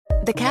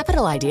The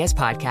Capital Ideas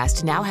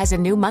podcast now has a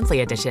new monthly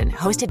edition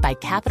hosted by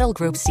Capital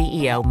Group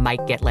CEO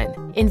Mike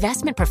Gitlin.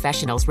 Investment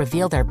professionals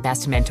reveal their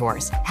best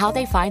mentors, how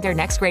they find their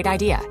next great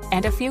idea,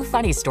 and a few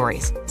funny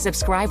stories.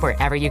 Subscribe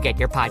wherever you get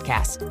your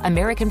podcasts.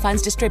 American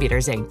Funds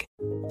Distributors, Inc.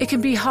 It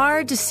can be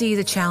hard to see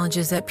the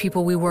challenges that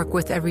people we work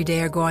with every day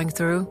are going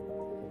through.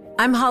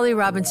 I'm Holly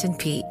Robinson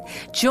Peete.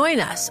 Join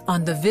us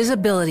on The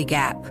Visibility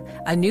Gap,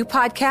 a new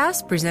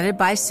podcast presented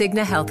by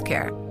Cigna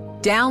Healthcare.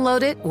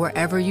 Download it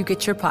wherever you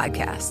get your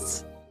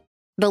podcasts.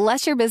 The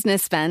less your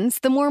business spends,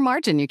 the more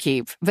margin you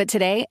keep. But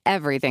today,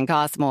 everything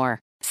costs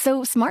more.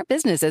 So smart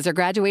businesses are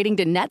graduating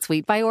to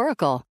NetSuite by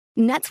Oracle.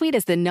 NetSuite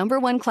is the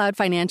 #1 cloud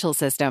financial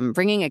system,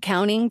 bringing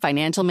accounting,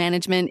 financial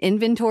management,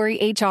 inventory,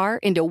 HR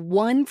into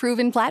one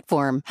proven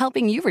platform,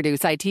 helping you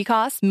reduce IT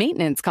costs,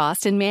 maintenance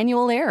costs, and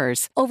manual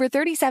errors. Over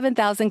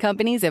 37,000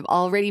 companies have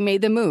already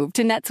made the move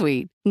to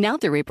NetSuite. Now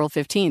through April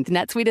 15th,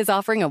 NetSuite is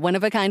offering a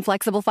one-of-a-kind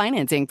flexible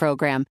financing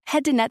program.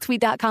 Head to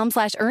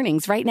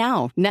netsuite.com/earnings right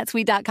now.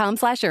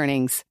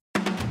 netsuite.com/earnings.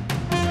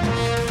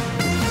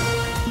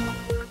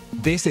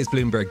 This is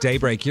Bloomberg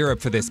Daybreak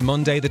Europe for this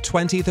Monday, the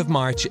 20th of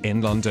March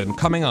in London.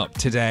 Coming up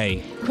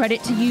today.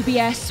 Credit to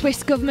UBS,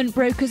 Swiss government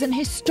brokers an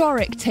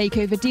historic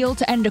takeover deal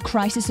to end a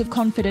crisis of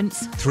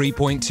confidence.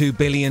 $3.2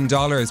 billion.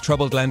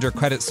 Troubled lender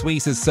Credit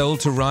Suisse is sold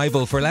to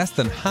rival for less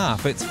than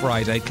half its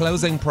Friday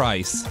closing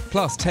price.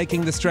 Plus,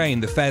 taking the strain,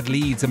 the Fed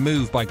leads a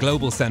move by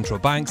global central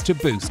banks to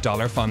boost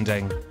dollar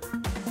funding.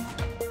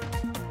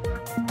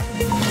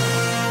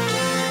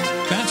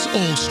 That's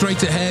all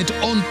straight ahead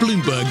on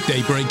Bloomberg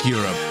Daybreak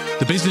Europe.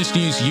 The business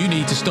news you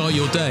need to start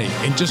your day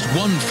in just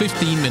one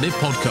 15-minute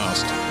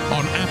podcast.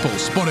 On Apple,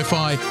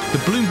 Spotify, the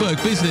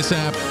Bloomberg Business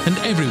app, and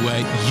everywhere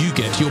you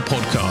get your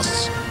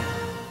podcasts.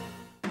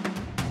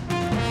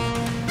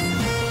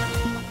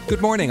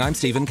 Good morning, I'm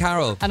Stephen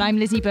Carroll. And I'm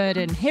Lizzie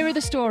Burden. Here are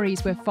the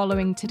stories we're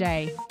following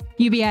today.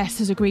 UBS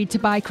has agreed to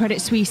buy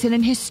Credit Suisse in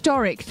an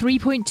historic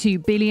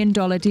 $3.2 billion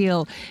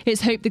deal.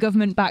 It's hoped the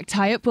government-backed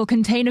tie-up will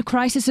contain a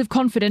crisis of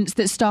confidence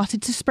that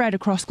started to spread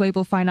across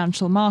global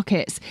financial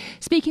markets.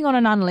 Speaking on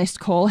an analyst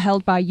call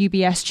held by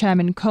UBS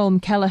chairman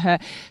Colm Kelleher,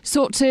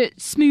 sought to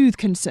smooth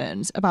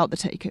concerns about the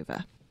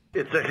takeover.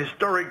 It's a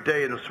historic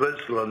day in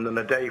Switzerland and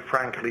a day,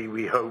 frankly,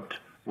 we hoped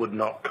would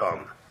not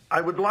come.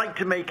 I would like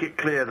to make it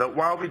clear that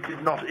while we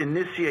did not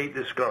initiate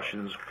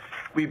discussions,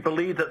 we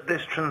believe that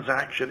this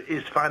transaction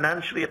is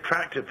financially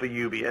attractive for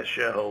UBS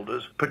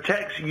shareholders,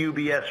 protects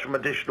UBS from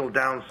additional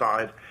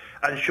downside,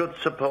 and should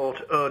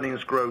support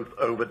earnings growth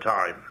over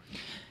time.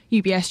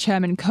 UBS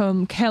chairman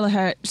Colm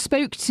Kelleher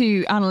spoke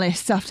to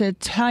analysts after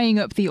tying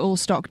up the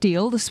all-stock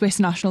deal. The Swiss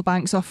National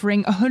Bank's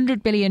offering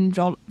 100 billion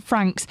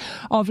francs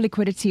of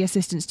liquidity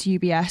assistance to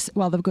UBS,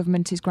 while the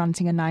government is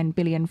granting a 9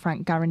 billion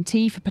franc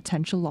guarantee for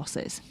potential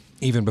losses.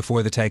 Even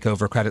before the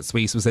takeover, Credit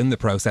Suisse was in the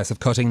process of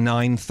cutting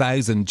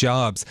 9,000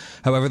 jobs.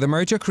 However, the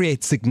merger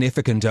creates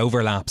significant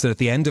overlaps, and at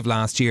the end of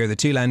last year, the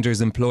two lenders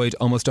employed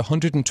almost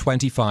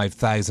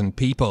 125,000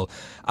 people.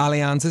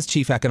 Allianz's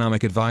chief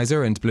economic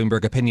advisor and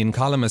Bloomberg opinion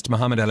columnist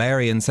Mohamed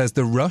El-Arian says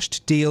the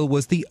rushed deal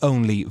was the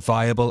only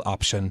viable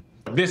option.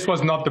 This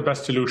was not the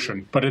best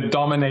solution, but it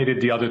dominated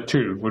the other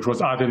two, which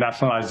was either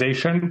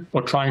nationalization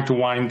or trying to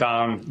wind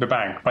down the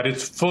bank. But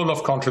it's full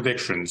of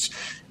contradictions.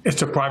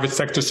 It's a private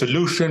sector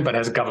solution, but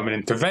has government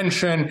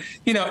intervention.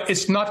 You know,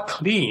 it's not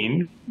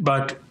clean,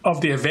 but of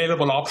the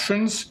available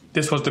options,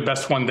 this was the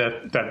best one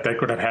that they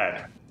could have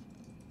had.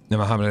 Now,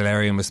 Mohamed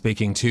El-Arian was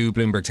speaking to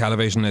Bloomberg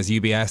Television as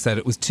UBS said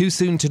it was too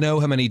soon to know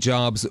how many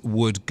jobs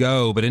would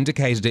go, but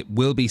indicated it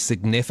will be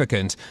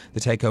significant. The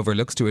takeover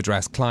looks to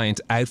address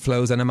client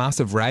outflows and a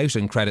massive rout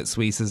in Credit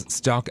Suisse's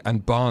stock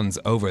and bonds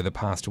over the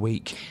past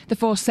week. The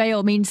forced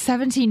sale means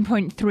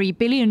 $17.3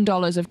 billion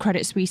of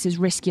Credit Suisse's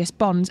riskiest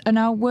bonds are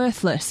now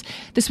worthless.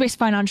 The Swiss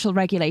financial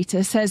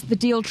regulator says the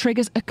deal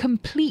triggers a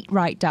complete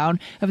write-down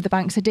of the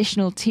bank's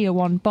additional Tier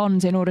 1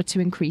 bonds in order to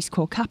increase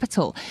core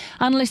capital.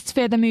 Analysts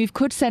fear the move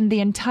could send the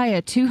entire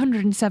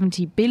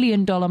 $270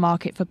 billion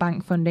market for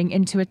bank funding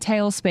into a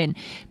tailspin.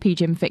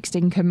 PGIM Fixed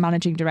Income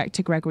Managing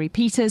Director Gregory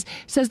Peters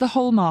says the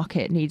whole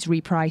market needs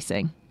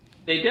repricing.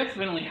 They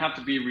definitely have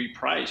to be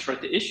repriced, right?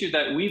 The issue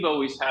that we've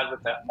always had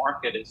with that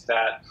market is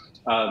that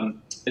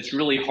it's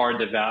really hard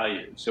to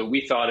value. So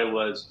we thought it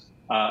was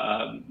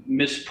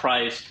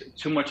mispriced,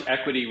 too much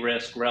equity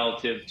risk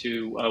relative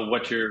to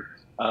what you're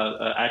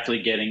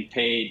actually getting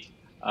paid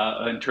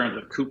in terms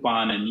of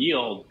coupon and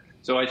yield.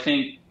 So I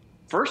think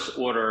first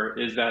order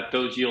is that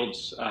those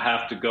yields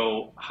have to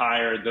go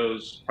higher,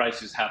 those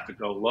prices have to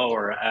go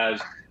lower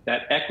as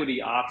that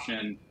equity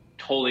option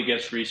totally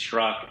gets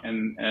restruck,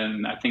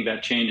 and I think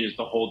that changes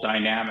the whole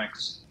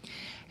dynamics.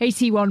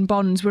 AT1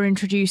 bonds were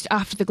introduced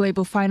after the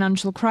global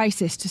financial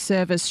crisis to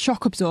serve as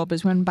shock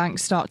absorbers when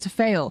banks start to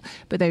fail,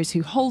 but those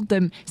who hold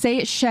them say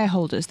it's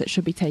shareholders that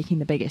should be taking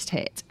the biggest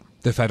hit.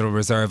 The Federal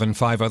Reserve and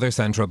 5 other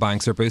central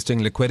banks are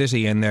boosting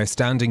liquidity in their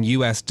standing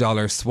US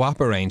dollar swap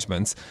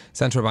arrangements.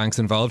 Central banks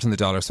involved in the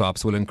dollar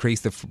swaps will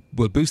boost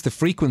the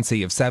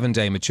frequency of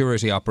 7-day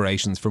maturity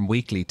operations from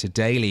weekly to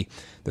daily.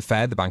 The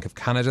Fed, the Bank of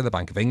Canada, the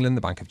Bank of England,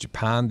 the Bank of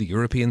Japan, the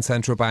European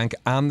Central Bank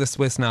and the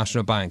Swiss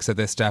National Bank said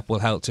this step will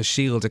help to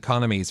shield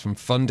economies from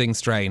funding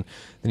strain.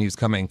 The news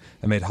coming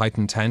amid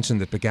heightened tension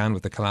that began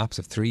with the collapse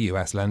of 3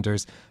 US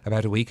lenders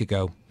about a week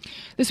ago.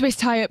 The Swiss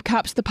tie-up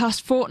caps the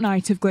past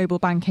fortnight of global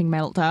banking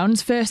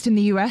meltdowns. First in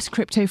the US,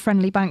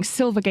 crypto-friendly bank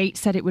Silvergate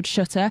said it would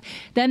shutter.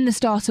 Then the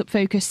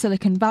startup-focused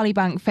Silicon Valley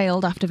Bank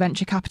failed after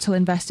venture capital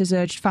investors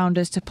urged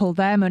founders to pull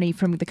their money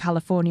from the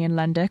Californian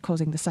lender,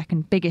 causing the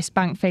second biggest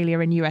bank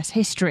failure in US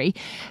history.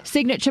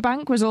 Signature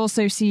Bank was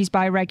also seized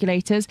by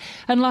regulators.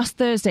 And last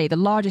Thursday, the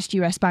largest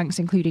US banks,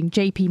 including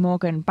JP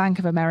Morgan, Bank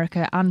of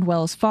America and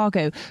Wells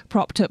Fargo,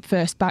 propped up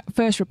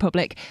First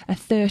Republic, a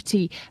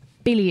 $30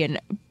 billion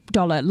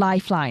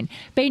lifeline.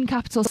 Bain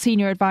Capital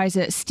senior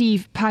advisor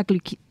Steve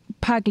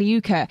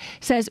Pagliuca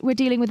says we're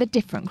dealing with a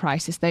different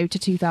crisis, though, to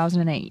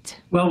 2008.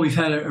 Well, we've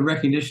had a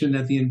recognition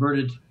that the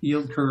inverted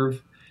yield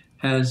curve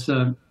has,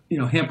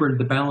 hampered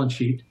the balance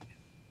sheet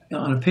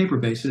on a paper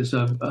basis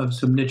of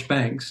some niche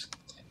banks.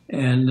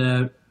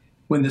 And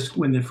when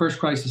the first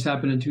crisis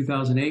happened in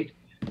 2008,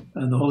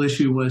 the whole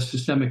issue was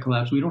systemic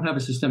collapse. We don't have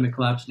a systemic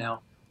collapse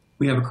now.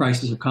 We have a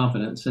crisis of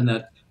confidence, and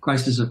that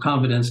crisis of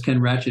confidence can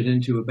ratchet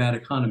into a bad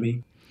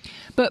economy.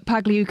 But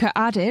Pagliuca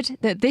added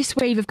that this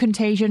wave of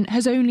contagion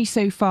has only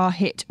so far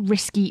hit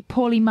risky,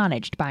 poorly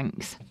managed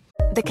banks.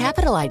 The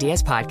Capital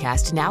Ideas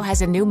podcast now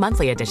has a new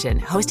monthly edition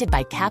hosted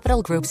by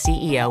Capital Group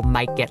CEO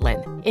Mike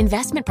Gitlin.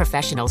 Investment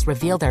professionals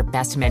reveal their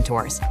best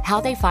mentors,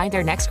 how they find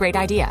their next great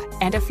idea,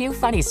 and a few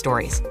funny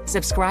stories.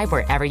 Subscribe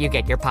wherever you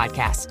get your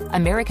podcasts.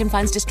 American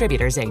Funds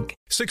Distributors, Inc.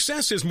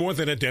 Success is more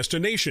than a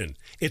destination.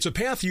 It's a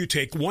path you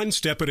take one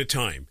step at a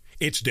time.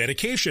 It's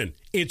dedication,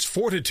 it's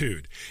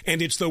fortitude,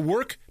 and it's the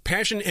work,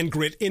 passion, and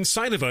grit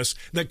inside of us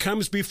that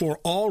comes before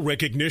all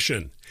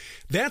recognition.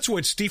 That's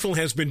what Stifel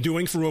has been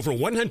doing for over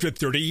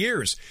 130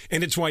 years,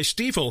 and it's why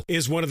Stifel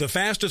is one of the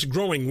fastest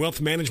growing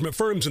wealth management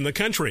firms in the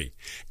country.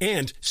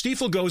 And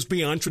Stifel goes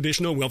beyond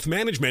traditional wealth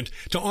management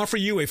to offer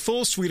you a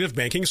full suite of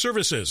banking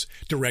services,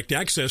 direct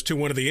access to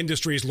one of the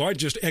industry's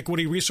largest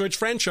equity research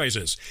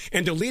franchises,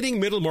 and a leading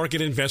middle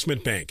market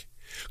investment bank.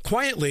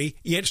 Quietly,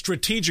 yet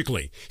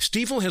strategically,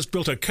 Stifel has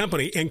built a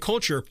company and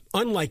culture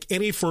unlike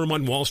any firm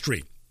on Wall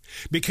Street.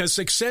 Because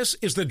success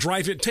is the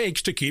drive it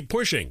takes to keep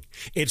pushing.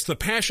 It's the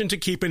passion to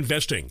keep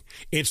investing.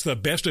 It's the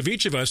best of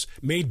each of us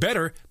made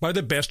better by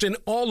the best in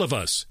all of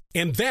us.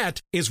 And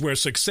that is where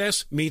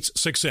success meets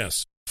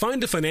success.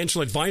 Find a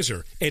financial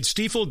advisor at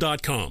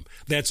Stifel.com.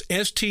 That's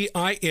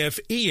STIFEL.com.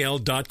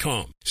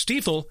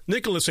 Stifel,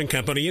 Nicholas &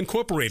 Company,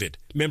 Incorporated.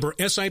 Member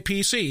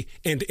SIPC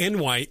and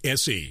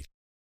NYSE.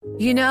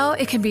 You know,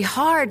 it can be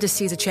hard to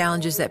see the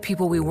challenges that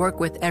people we work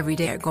with every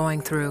day are going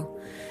through.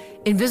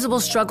 Invisible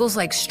struggles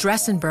like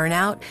stress and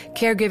burnout,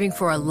 caregiving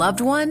for a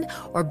loved one,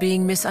 or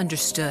being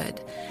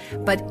misunderstood.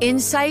 But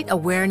insight,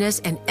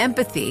 awareness, and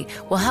empathy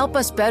will help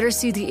us better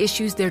see the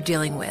issues they're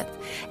dealing with.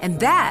 And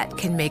that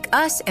can make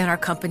us and our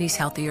companies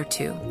healthier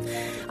too.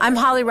 I'm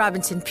Holly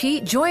Robinson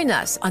Peete. Join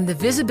us on The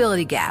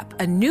Visibility Gap,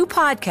 a new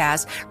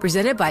podcast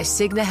presented by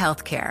Cigna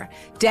Healthcare.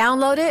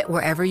 Download it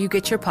wherever you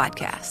get your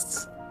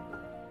podcasts.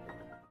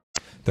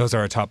 Those are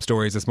our top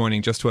stories this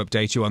morning. Just to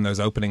update you on those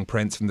opening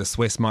prints from the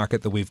Swiss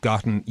market that we've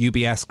gotten.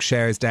 UBS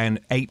shares down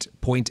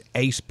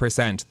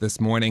 8.8% this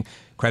morning.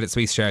 Credit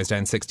Suisse shares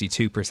down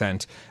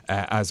 62%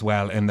 as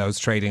well in those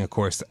trading, of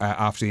course,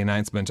 after the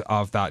announcement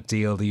of that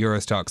deal. The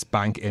Eurostoxx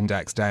Bank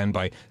Index down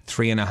by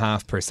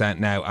 3.5%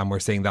 now, and we're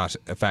seeing that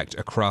effect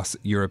across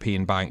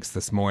European banks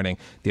this morning.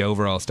 The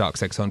overall Stock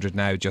 600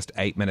 now, just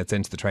 8 minutes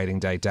into the trading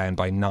day, down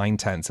by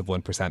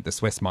 0.9%. The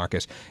Swiss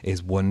market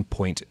is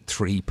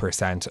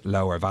 1.3%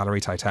 lower. Valerie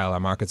Titel, our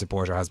markets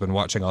reporter, has been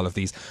watching all of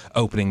these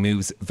opening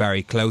moves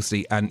very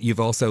closely, and you've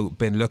also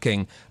been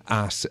looking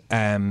at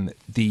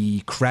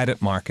the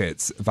credit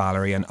markets,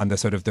 Valerie, and the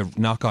sort of the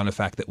knock-on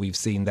effect that we've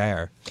seen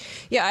there.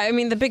 Yeah, I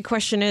mean, the big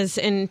question is,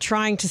 in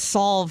trying to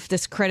solve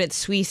this Credit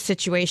Suisse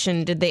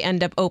situation, did they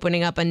end up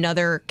opening up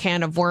another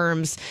can of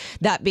worms,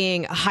 that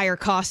being a higher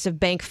cost of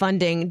bank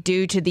funding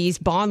due to these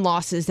bond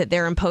losses that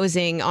they're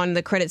imposing on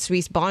the Credit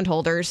Suisse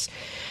bondholders?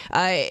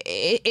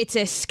 It's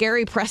a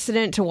scary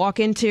precedent to walk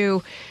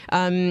into,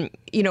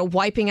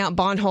 wiping out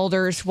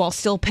bondholders while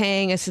still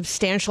paying a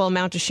substantial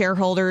amount to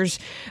shareholders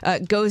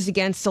goes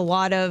against a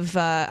lot of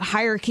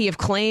hierarchy of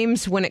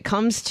claims when it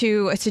comes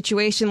to a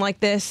situation like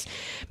this.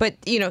 But,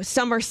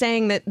 some are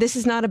saying that this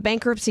is not a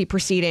bankruptcy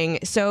proceeding,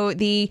 so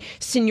the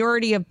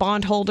seniority of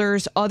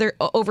bondholders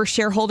over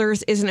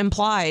shareholders isn't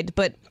implied.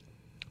 But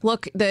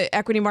look, the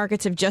equity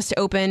markets have just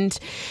opened.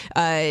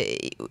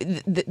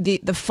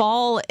 The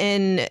fall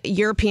in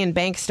European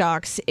bank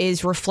stocks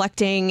is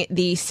reflecting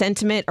the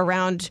sentiment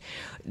around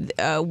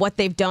what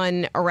they've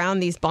done around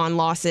these bond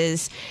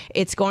losses,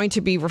 it's going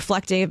to be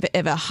reflective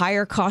of a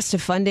higher cost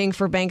of funding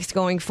for banks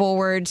going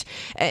forward,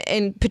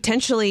 and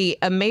potentially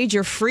a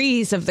major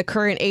freeze of the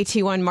current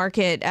AT1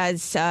 market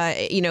as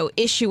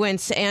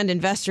issuance and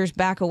investors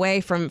back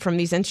away from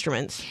these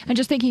instruments. And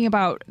just thinking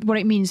about what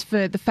it means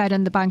for the Fed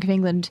and the Bank of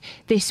England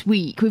this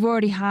week, we've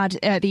already had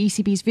the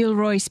ECB's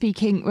Villeroy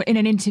speaking in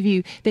an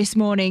interview this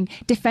morning,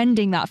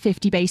 defending that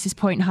 50 basis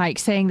point hike,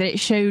 saying that it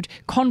showed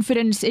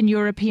confidence in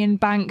European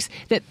banks,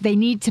 that they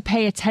need to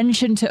pay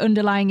attention to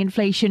underlying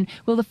inflation.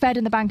 Will the Fed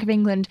and the Bank of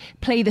England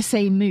play the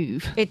same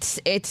move?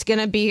 It's going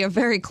to be a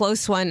very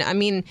close one. I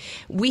mean,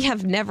 we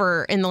have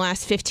never in the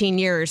last 15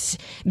 years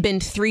been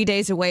 3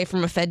 days away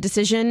from a Fed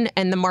decision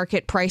and the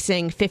market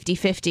pricing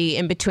 50-50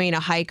 in between a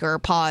hike or a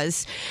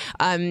pause.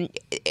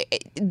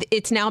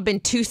 It's now been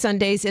 2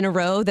 Sundays in a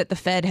row that the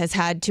Fed has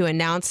had to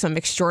announce some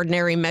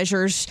extraordinary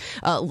measures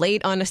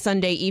late on a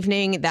Sunday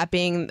evening, that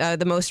being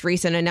the most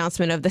recent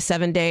announcement of the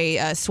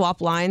 7-day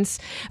swap lines.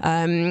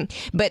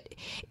 But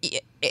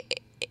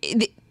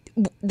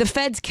the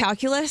Fed's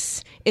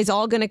calculus is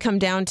all going to come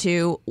down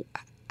to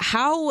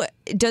how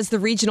does the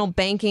regional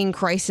banking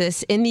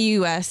crisis in the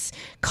U.S.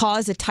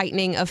 cause a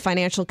tightening of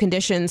financial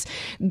conditions?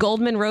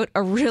 Goldman wrote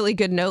a really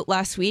good note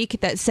last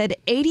week that said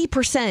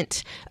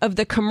 80% of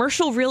the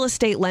commercial real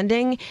estate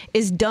lending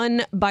is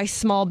done by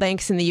small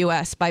banks in the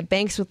U.S., by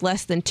banks with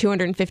less than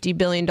 $250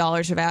 billion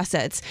of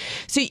assets.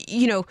 So,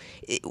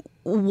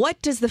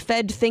 what does the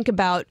Fed think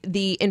about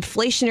the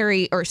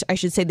inflationary, or I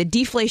should say the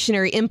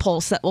deflationary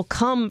impulse that will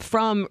come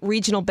from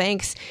regional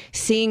banks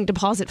seeing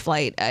deposit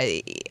flight?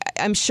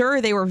 I'm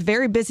sure they were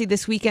very busy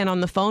this weekend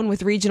on the phone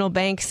with regional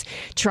banks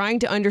trying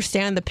to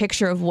understand the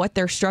picture of what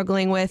they're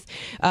struggling with,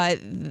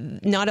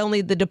 not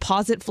only the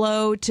deposit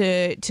flow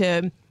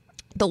to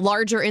the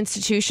larger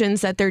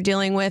institutions that they're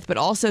dealing with, but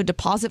also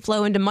deposit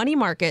flow into money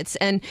markets.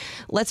 And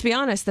let's be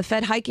honest, the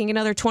Fed hiking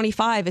another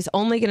 25 is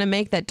only going to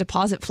make that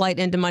deposit flight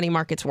into money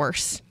markets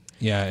worse.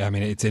 Yeah, I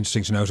mean, it's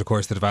interesting to note, of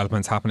course, the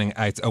developments happening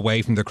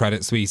away from the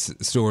Credit Suisse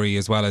story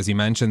as well, as you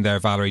mentioned there,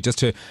 Valerie. Just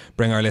to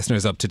bring our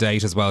listeners up to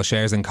date as well,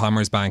 shares in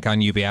Commerzbank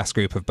and UBS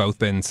Group have both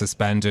been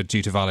suspended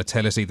due to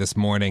volatility this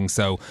morning.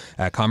 So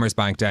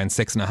Commerzbank down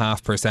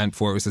 6.5%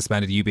 before it was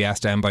suspended, UBS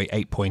down by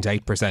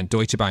 8.8%.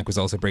 Deutsche Bank was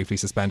also briefly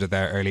suspended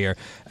there earlier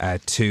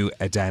to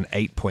down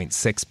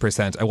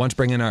 8.6%. I want to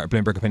bring in our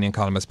Bloomberg Opinion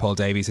columnist Paul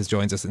Davies, who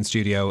joins us in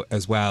studio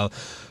as well.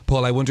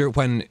 Paul, I wonder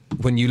when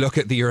you look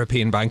at the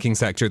European banking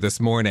sector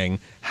this morning,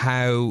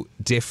 how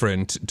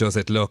different does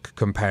it look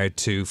compared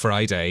to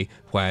Friday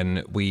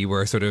when we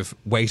were sort of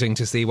waiting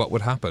to see what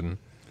would happen?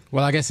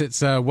 Well, I guess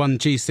it's one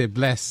GSIB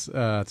less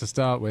to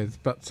start with.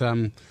 But,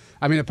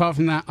 I mean, apart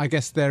from that, I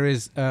guess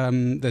there's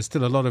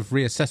still a lot of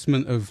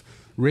reassessment of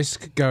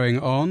risk going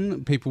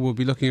on. People will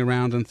be looking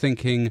around and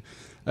thinking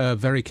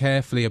very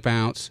carefully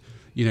about,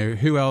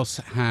 who else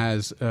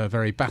has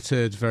very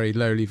battered, very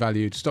lowly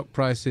valued stock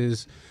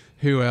prices,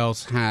 who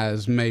else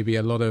has maybe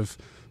a lot of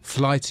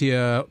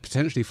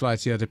potentially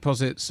flightier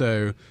deposits,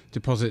 so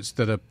deposits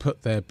that are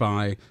put there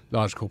by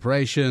large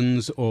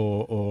corporations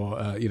or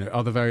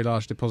other very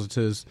large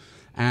depositors,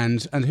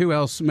 and who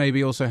else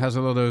maybe also has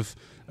a lot of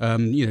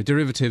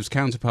derivatives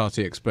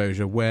counterparty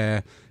exposure,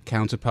 where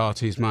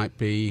counterparties might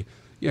be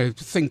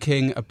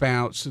thinking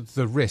about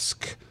the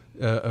risk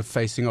of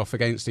facing off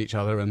against each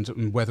other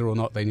and whether or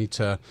not they need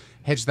to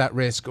hedge that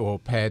risk or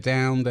pare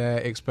down their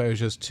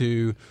exposures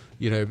to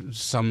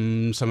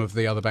some of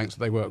the other banks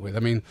that they work with. I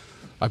mean,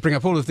 I bring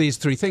up all of these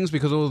three things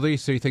because all of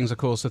these three things, of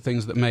course, are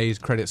things that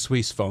made Credit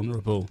Suisse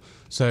vulnerable.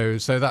 So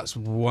that's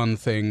one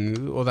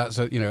thing, or that's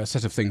a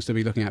set of things to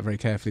be looking at very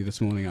carefully this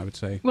morning, I would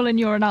say. Well, in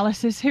your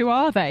analysis, who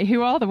are they?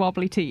 Who are the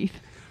wobbly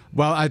teeth?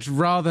 Well, I'd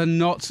rather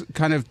not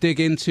kind of dig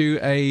into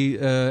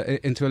a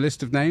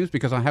list of names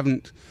because I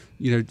haven't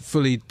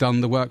fully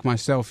done the work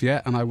myself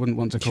yet, and I wouldn't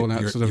want to call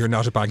out You're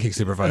not a banking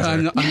supervisor.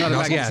 I'm not a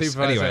banking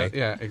supervisor. Anyway.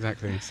 Yeah,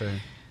 exactly. So.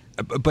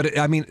 But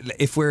I mean,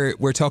 if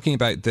we're talking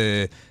about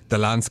the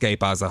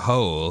landscape as a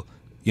whole,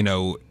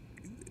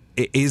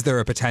 is there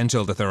a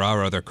potential that there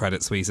are other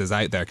Credit Suisses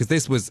out there? Because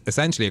this was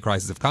essentially a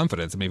crisis of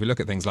confidence. I mean, if you look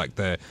at things like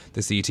the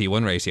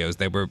CET1 ratios,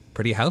 they were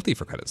pretty healthy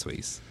for Credit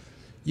Suisse.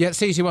 Yeah,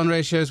 CET1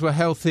 ratios were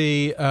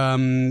healthy.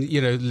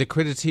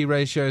 Liquidity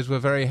ratios were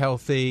very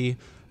healthy.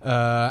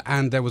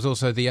 And there was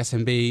also the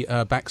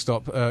SMB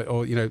backstop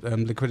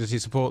liquidity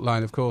support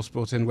line, of course,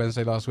 brought in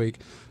Wednesday last week.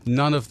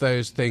 None of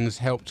those things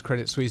helped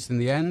Credit Suisse in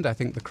the end. I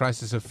think the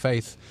crisis of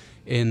faith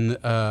in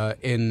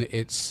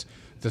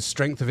the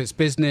strength of its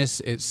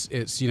business, its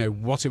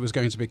what it was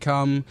going to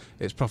become,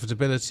 its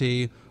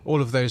profitability,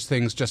 all of those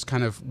things just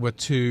kind of were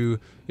too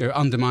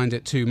undermined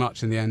it too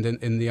much in the end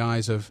in the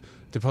eyes of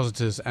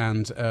depositors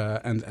and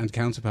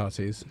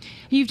counterparties.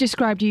 You've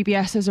described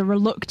UBS as a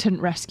reluctant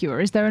rescuer.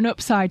 Is there an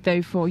upside,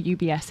 though, for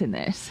UBS in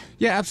this?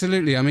 Yeah,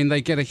 absolutely. I mean, they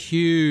get a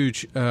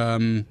huge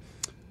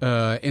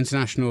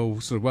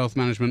international sort of wealth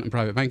management and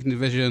private banking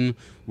division,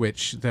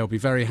 which they'll be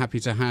very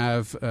happy to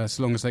have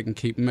so long as they can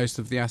keep most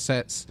of the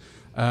assets.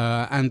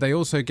 And they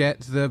also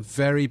get the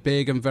very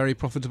big and very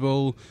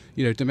profitable,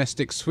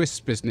 domestic Swiss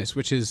business,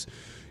 which is,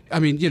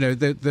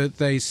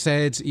 they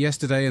said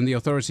yesterday, and the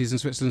authorities in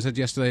Switzerland said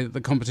yesterday, that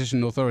the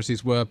competition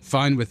authorities were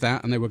fine with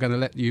that and they were going to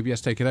let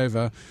UBS take it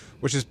over,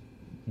 which is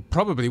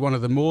probably one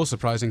of the more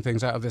surprising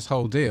things out of this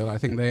whole deal. I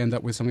think they end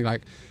up with something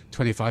like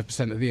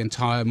 25% of the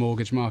entire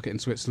mortgage market in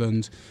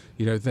Switzerland.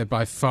 They're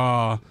by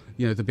far,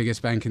 the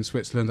biggest bank in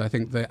Switzerland. I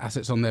think the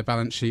assets on their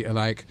balance sheet are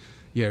like,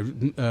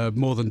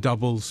 more than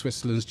double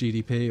Switzerland's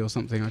GDP or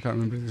something. I can't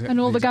remember exactly.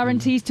 And all the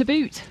guarantees to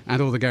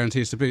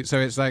boot. So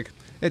it's like,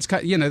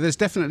 there's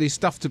definitely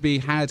stuff to be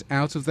had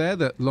out of there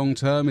that long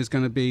term is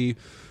going to be,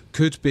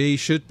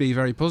 should be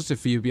very positive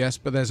for UBS,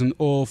 but there's an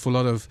awful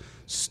lot of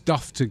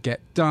stuff to get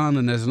done,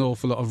 and there's an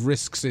awful lot of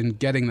risks in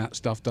getting that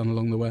stuff done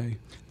along the way.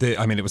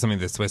 It was something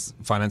the Swiss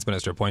finance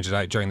minister pointed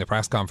out during the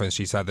press conference.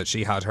 She said that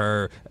she had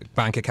her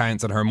bank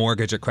accounts and her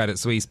mortgage at Credit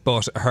Suisse,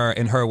 but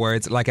in her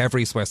words, like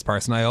every Swiss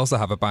person, I also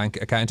have a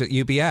bank account at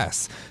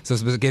UBS. So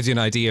it gives you an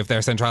idea of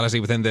their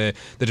centrality within the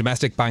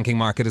domestic banking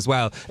market as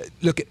well.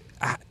 Look,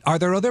 are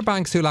there other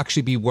banks who'll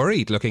actually be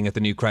worried looking at the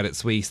new Credit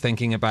Suisse,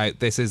 thinking about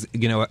this is,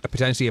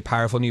 potentially a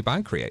powerful new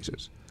bank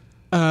created?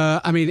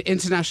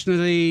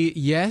 Internationally,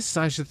 yes,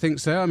 I should think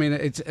so.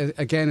 It's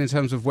again, in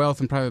terms of wealth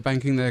and private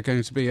banking, they're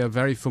going to be a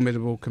very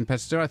formidable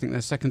competitor. I think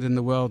they're second in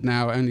the world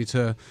now, only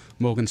to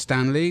Morgan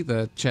Stanley,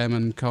 the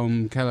chairman,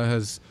 Colm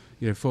Kelleher's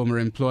former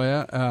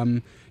employer.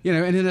 And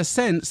in a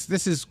sense,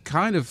 this is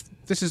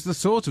the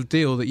sort of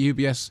deal that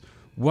UBS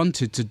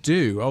wanted to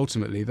do.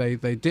 Ultimately,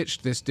 they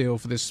ditched this deal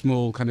for this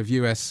small kind of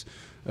US,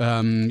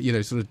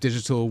 sort of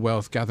digital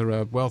wealth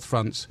gatherer,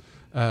 Wealthfront,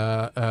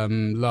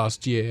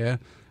 last year.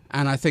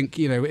 And I think,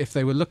 if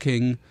they were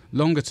looking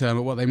longer term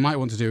at what they might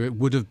want to do, it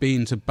would have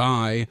been to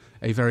buy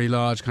a very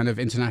large kind of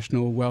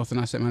international wealth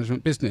and asset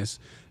management business.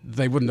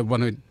 They wouldn't have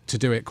wanted to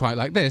do it quite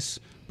like this,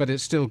 but it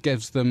still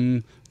gives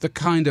them the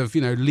kind of,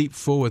 leap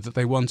forward that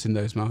they want in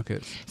those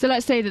markets. So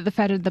let's say that the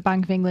Fed and the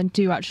Bank of England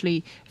do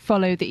actually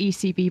follow the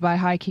ECB by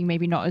hiking,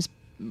 maybe not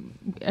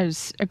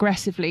as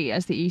aggressively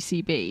as the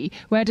ECB.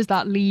 Where does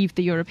that leave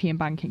the European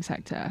banking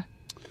sector?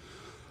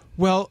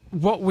 Well,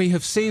 what we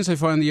have seen so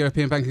far in the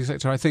European banking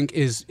sector, I think,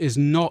 is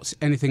not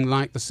anything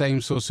like the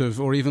same sort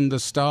of, or even the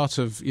start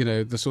of,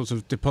 the sort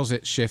of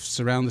deposit shifts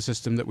around the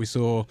system that we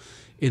saw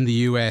in the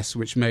US,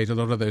 which made a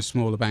lot of those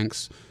smaller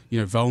banks,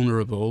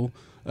 vulnerable.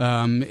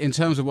 In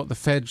terms of what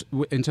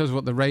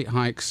the rate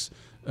hikes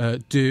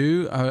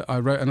do, I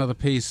wrote another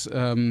piece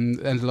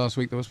end of last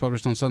week that was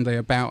published on Sunday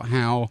about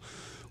how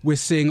we're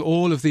seeing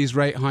all of these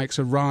rate hikes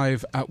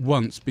arrive at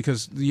once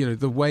because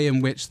the way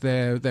in which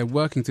they're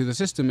working through the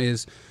system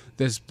is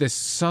there's this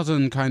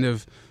sudden kind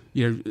of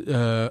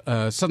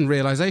sudden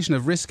realization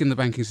of risk in the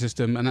banking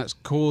system, and that's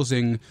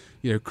causing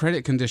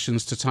credit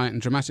conditions to tighten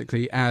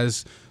dramatically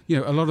as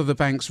a lot of the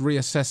banks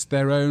reassess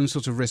their own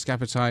sort of risk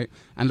appetite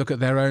and look at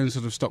their own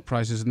sort of stock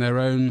prices and their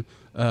own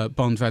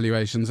bond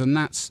valuations, and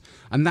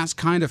that's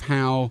kind of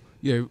how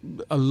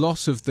a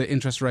lot of the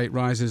interest rate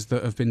rises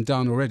that have been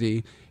done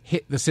already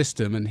hit the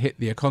system and hit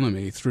the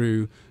economy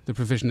through the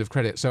provision of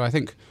credit. So I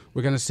think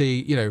we're going to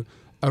see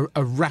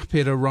a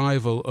rapid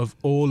arrival of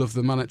all of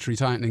the monetary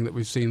tightening that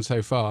we've seen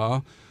so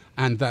far,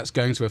 and that's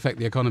going to affect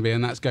the economy,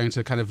 and that's going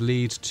to kind of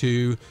lead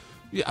to,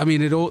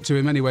 it ought to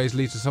in many ways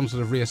lead to some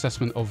sort of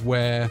reassessment of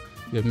where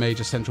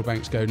major central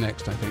banks go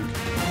next, I think.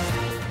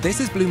 This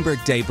is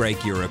Bloomberg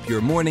Daybreak Europe, your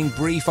morning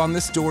brief on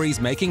the stories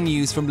making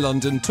news from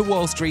London to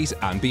Wall Street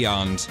and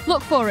beyond.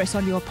 Look for us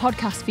on your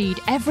podcast feed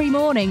every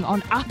morning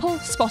on Apple,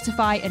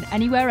 Spotify and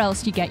anywhere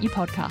else you get your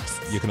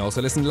podcasts. You can also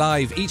listen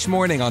live each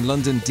morning on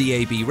London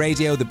DAB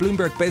Radio, the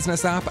Bloomberg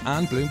Business app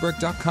and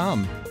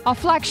Bloomberg.com. Our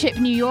flagship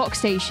New York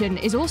station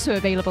is also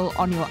available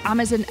on your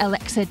Amazon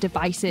Alexa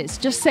devices.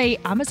 Just say,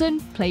 Amazon,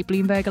 play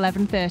Bloomberg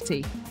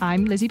 1130.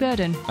 I'm Lizzie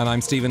Burden. And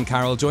I'm Stephen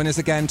Carroll. Join us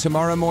again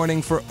tomorrow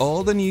morning for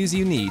all the news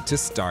you need to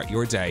start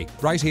your day,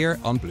 right here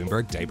on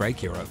Bloomberg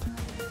Daybreak Europe.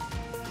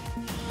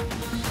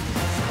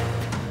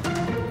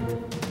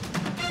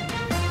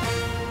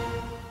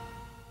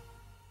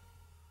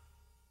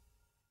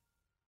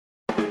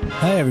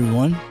 Hi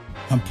everyone,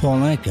 I'm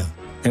Paul Anka.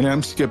 And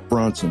I'm Skip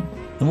Bronson.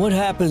 And what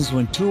happens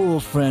when two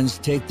old friends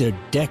take their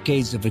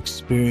decades of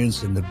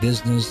experience in the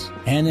business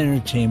and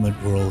entertainment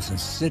worlds and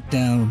sit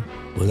down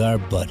with our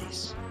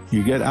buddies?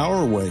 You get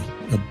Our Way,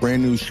 a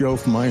brand new show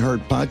from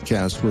iHeart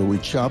Podcast where we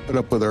chop it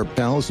up with our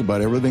pals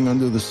about everything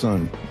under the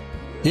sun.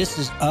 This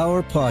is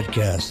our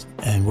podcast,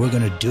 and we're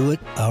going to do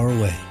it our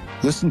way.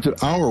 Listen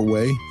to Our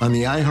Way on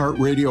the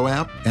iHeartRadio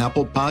app,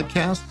 Apple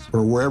Podcasts,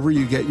 or wherever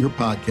you get your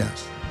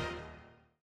podcasts.